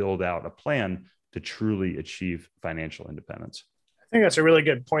ultimately build out a plan to truly achieve financial independence. I think that's a really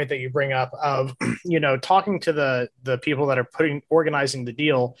good point that you bring up of, talking to the people that are organizing the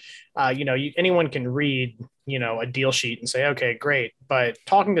deal. Anyone can read, a deal sheet and say, okay, great. But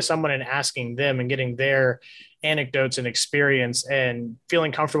talking to someone and asking them and getting their anecdotes and experience and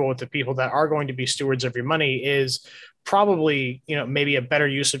feeling comfortable with the people that are going to be stewards of your money is probably, maybe a better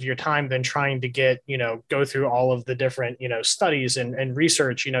use of your time than trying to go through all of the different, studies and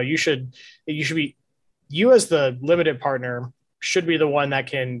research. You as the limited partner should be the one that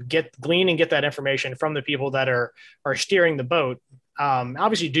can glean and get that information from the people that are steering the boat.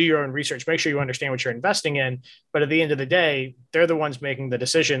 Obviously do your own research, make sure you understand what you're investing in, but at the end of the day, they're the ones making the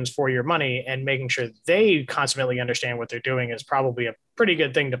decisions for your money, and making sure they consummately understand what they're doing is probably a pretty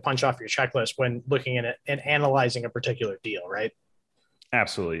good thing to punch off your checklist when looking at it and analyzing a particular deal, right?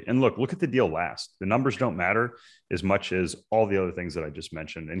 Absolutely. And look at the deal last. The numbers don't matter as much as all the other things that I just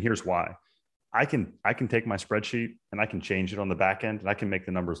mentioned. And here's why. I can take my spreadsheet and I can change it on the back end and I can make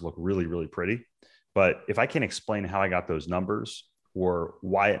the numbers look really, really pretty. But if I can't explain how I got those numbers or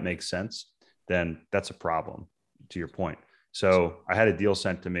why it makes sense, then that's a problem, to your point. So I had a deal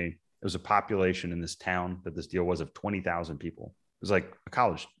sent to me. It was a population in this town that this deal was of 20,000 people. It was like a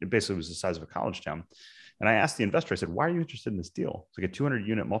college. It basically was the size of a college town. And I asked the investor, I said, why are you interested in this deal? It's like a 200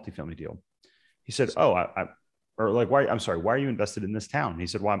 unit multifamily deal. He said, why are you invested in this town? And he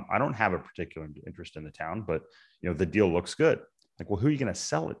said, well, I don't have a particular interest in the town, but the deal looks good. Like, well, who are you going to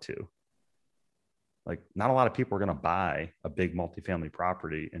sell it to? Like, not a lot of people are going to buy a big multifamily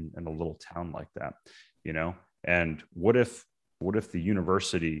property in a little town like that, And what if the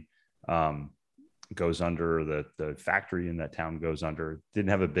university goes under, the factory in that town goes under, didn't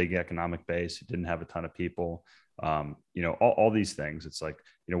have a big economic base, it didn't have a ton of people, all these things. It's like,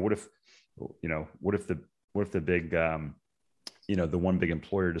 what if the big, the one big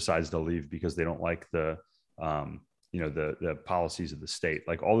employer decides to leave because they don't like the policies of the state.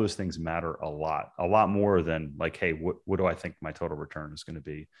 Like, all those things matter a lot more than like, hey, what do I think my total return is going to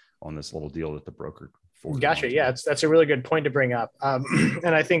be on this little deal that the broker forwarded? Gotcha. Yeah, that's a really good point to bring up.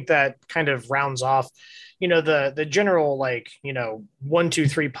 And I think that kind of rounds off, the general, 1, 2,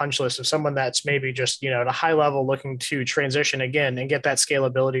 3 punch list of someone that's maybe just, at a high level looking to transition again and get that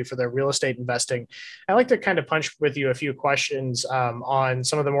scalability for their real estate investing. I like to kind of punch with you a few questions on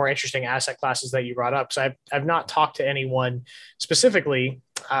some of the more interesting asset classes that you brought up. So I've not talked to anyone specifically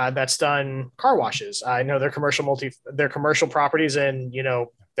that's done car washes. I know they're commercial properties, and,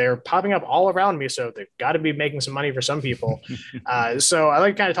 they're popping up all around me. So they've got to be making some money for some people. So I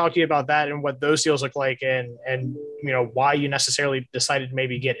like to kind of talk to you about that and what those deals look like, and why you necessarily decided to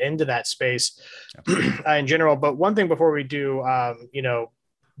maybe get into that space in general. But one thing before we do,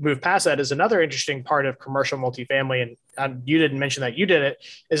 move past that is another interesting part of commercial multifamily. And you didn't mention that you did it,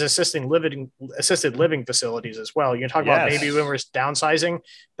 is assisted living facilities as well. You talk about baby boomers downsizing.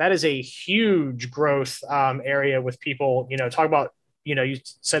 That is a huge growth area with people, talk about, you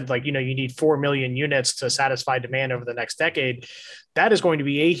said like, you need 4 million units to satisfy demand over the next decade. That is going to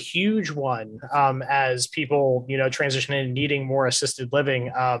be a huge one as people, transition in needing more assisted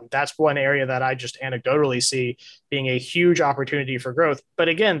living. That's one area that I just anecdotally see being a huge opportunity for growth. But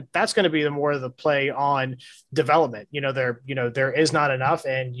again, that's going to be the more of the play on development. There is not enough,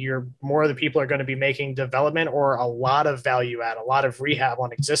 and more of the people are going to be making development or a lot of value add, a lot of rehab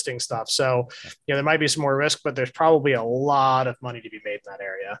on existing stuff. So, there might be some more risk, but there's probably a lot of money to be made in that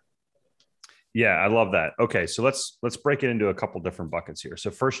area. Yeah, I love that. Okay, so let's break it into a couple different buckets here.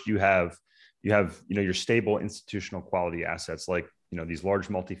 So first, you have your stable institutional quality assets like these large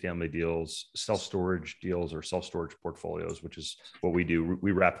multifamily deals, self-storage deals, or self-storage portfolios, which is what we do.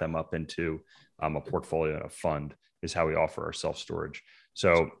 We wrap them up into a portfolio and a fund is how we offer our self-storage.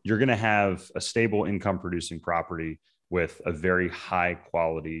 So you're going to have a stable income producing property with a very high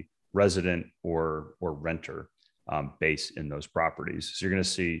quality resident or renter base in those properties. So you're going to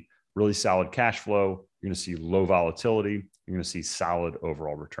see really solid cash flow. You're going to see low volatility. You're going to see solid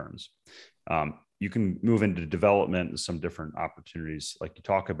overall returns. You can move into development and some different opportunities like you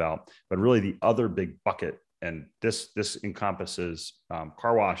talk about, but really the other big bucket, and this encompasses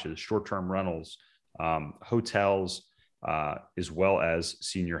car washes, short-term rentals, hotels, as well as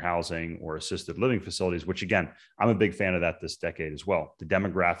senior housing or assisted living facilities, which again, I'm a big fan of that this decade as well. The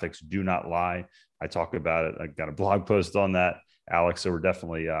demographics do not lie. I talk about it. I got a blog post on that, Alex. So we're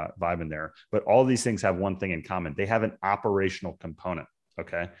definitely vibing there. But all these things have one thing in common. They have an operational component.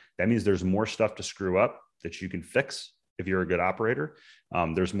 Okay. That means there's more stuff to screw up that you can fix if you're a good operator.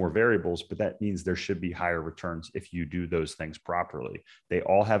 There's more variables, but that means there should be higher returns if you do those things properly. They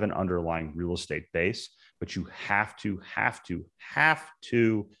all have an underlying real estate base, but you have to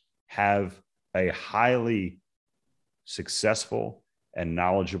have a highly successful and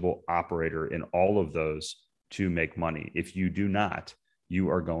knowledgeable operator in all of those to make money. If you do not, you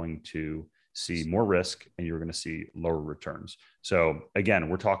are going to see more risk and you're going to see lower returns. So again,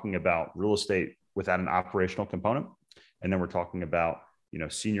 we're talking about real estate without an operational component. And then we're talking about,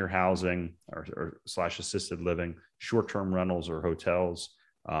 senior housing or / assisted living, short-term rentals or hotels,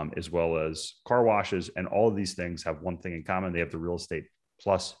 as well as car washes. And all of these things have one thing in common. They have the real estate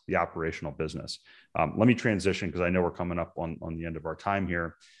plus the operational business. Let me transition because I know we're coming up on the end of our time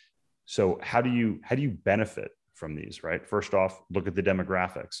here. So how do you benefit from these, right? First off, look at the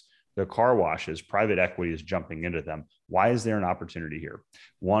demographics. The car washes, private equity is jumping into them. Why is there an opportunity here?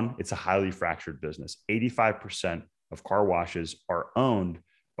 One, it's a highly fractured business. 85% of car washes are owned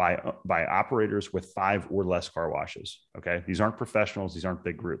by operators with 5 or less car washes. Okay. These aren't professionals. These aren't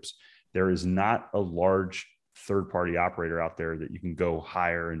big groups. There is not a large third-party operator out there that you can go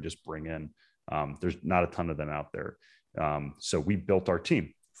hire and just bring in. There's not a ton of them out there. So we built our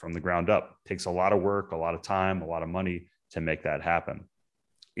team from the ground up. It takes a lot of work, a lot of time, a lot of money to make that happen.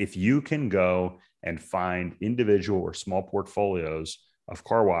 If you can go and find individual or small portfolios of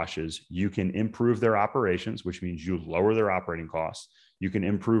car washes, you can improve their operations, which means you lower their operating costs. You can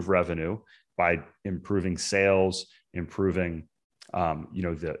improve revenue by improving sales, improving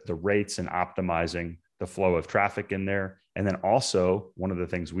the rates and optimizing the flow of traffic in there. And then also one of the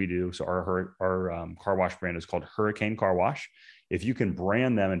things we do, so our car wash brand is called Hurricane Car Wash. If you can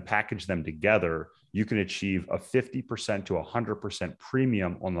brand them and package them together, you can achieve a 50% to 100%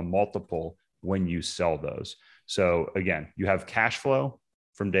 premium on the multiple when you sell those. So again, you have cash flow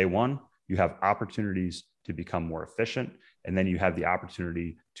from day one, you have opportunities to become more efficient, and then you have the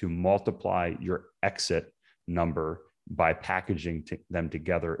opportunity to multiply your exit number by packaging them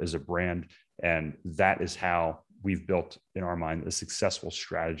together as a brand. And that is how we've built, in our mind, a successful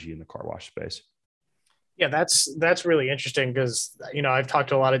strategy in the car wash space. Yeah, that's really interesting because, I've talked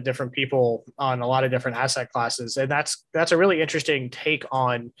to a lot of different people on a lot of different asset classes, and that's a really interesting take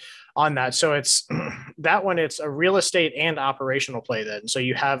on that. So it's that one, it's a real estate and operational play then. So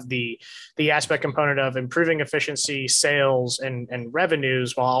you have the aspect component of improving efficiency, sales, and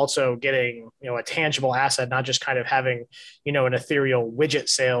revenues while also getting, a tangible asset, not just kind of having, an ethereal widget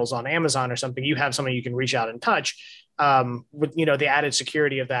sales on Amazon or something. You have something you can reach out and touch. With the added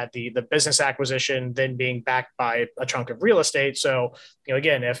security of that, the business acquisition then being backed by a chunk of real estate. So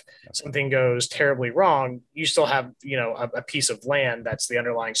again, if something goes terribly wrong, you still have a piece of land that's the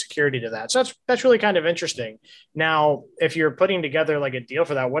underlying security to that. So that's really kind of interesting. Now, if you're putting together like a deal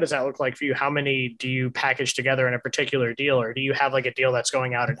for that, what does that look like for you? How many do you package together in a particular deal, or do you have like a deal that's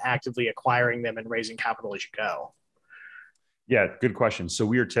going out and actively acquiring them and raising capital as you go? Yeah, good question. So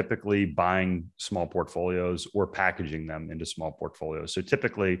we are typically buying small portfolios or packaging them into small portfolios. So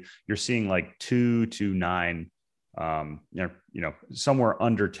typically you're seeing like 2 to 9, somewhere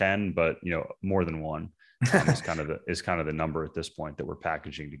under 10, but more than one is kind of the number at this point that we're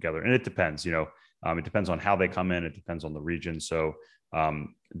packaging together. And it depends, it depends on how they come in. It depends on the region. So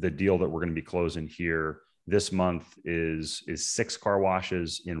the deal that we're going to be closing here this month is 6 car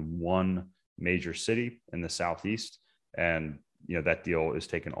washes in one major city in the Southeast. And, that deal is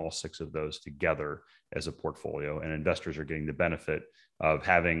taking all 6 of those together as a portfolio, and investors are getting the benefit of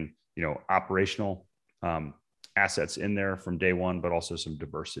having, operational assets in there from day one, but also some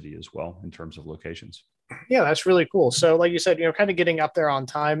diversity as well in terms of locations. Yeah, that's really cool. So like you said, kind of getting up there on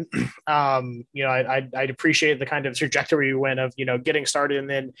time, I'd appreciate the kind of trajectory you went of, getting started and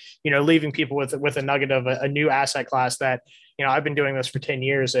then, leaving people with a nugget of a new asset class that, I've been doing this for 10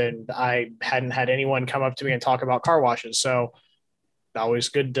 years and I hadn't had anyone come up to me and talk about car washes. So always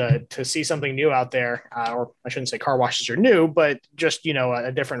good to see something new out there, or I shouldn't say car washes are new, but just,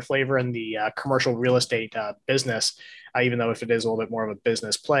 a different flavor in the commercial real estate business, even though if it is a little bit more of a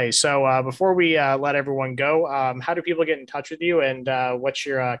business play. So before we let everyone go, how do people get in touch with you, and what's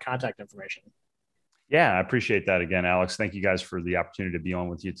your contact information? Yeah, I appreciate that again, Alex. Thank you guys for the opportunity to be on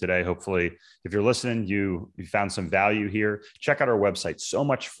with you today. Hopefully, if you're listening, you found some value here. Check out our website. So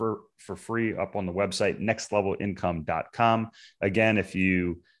much for free up on the website, nextlevelincome.com. Again, if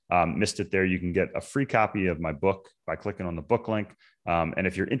you missed it there, you can get a free copy of my book by clicking on the book link. And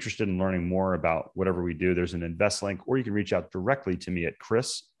if you're interested in learning more about whatever we do, there's an invest link, or you can reach out directly to me at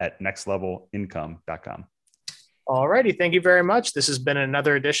chris@nextlevelincome.com. All righty. Thank you very much. This has been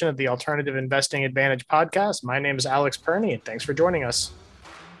another edition of the Alternative Investing Advantage podcast. My name is Alex Perney, and thanks for joining us.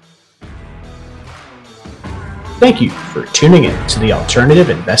 Thank you for tuning in to the Alternative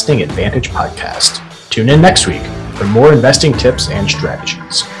Investing Advantage podcast. Tune in next week for more investing tips and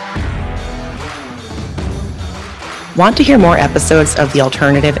strategies. Want to hear more episodes of the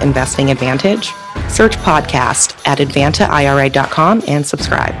Alternative Investing Advantage? Search podcast at advantaira.com and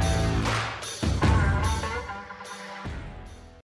subscribe.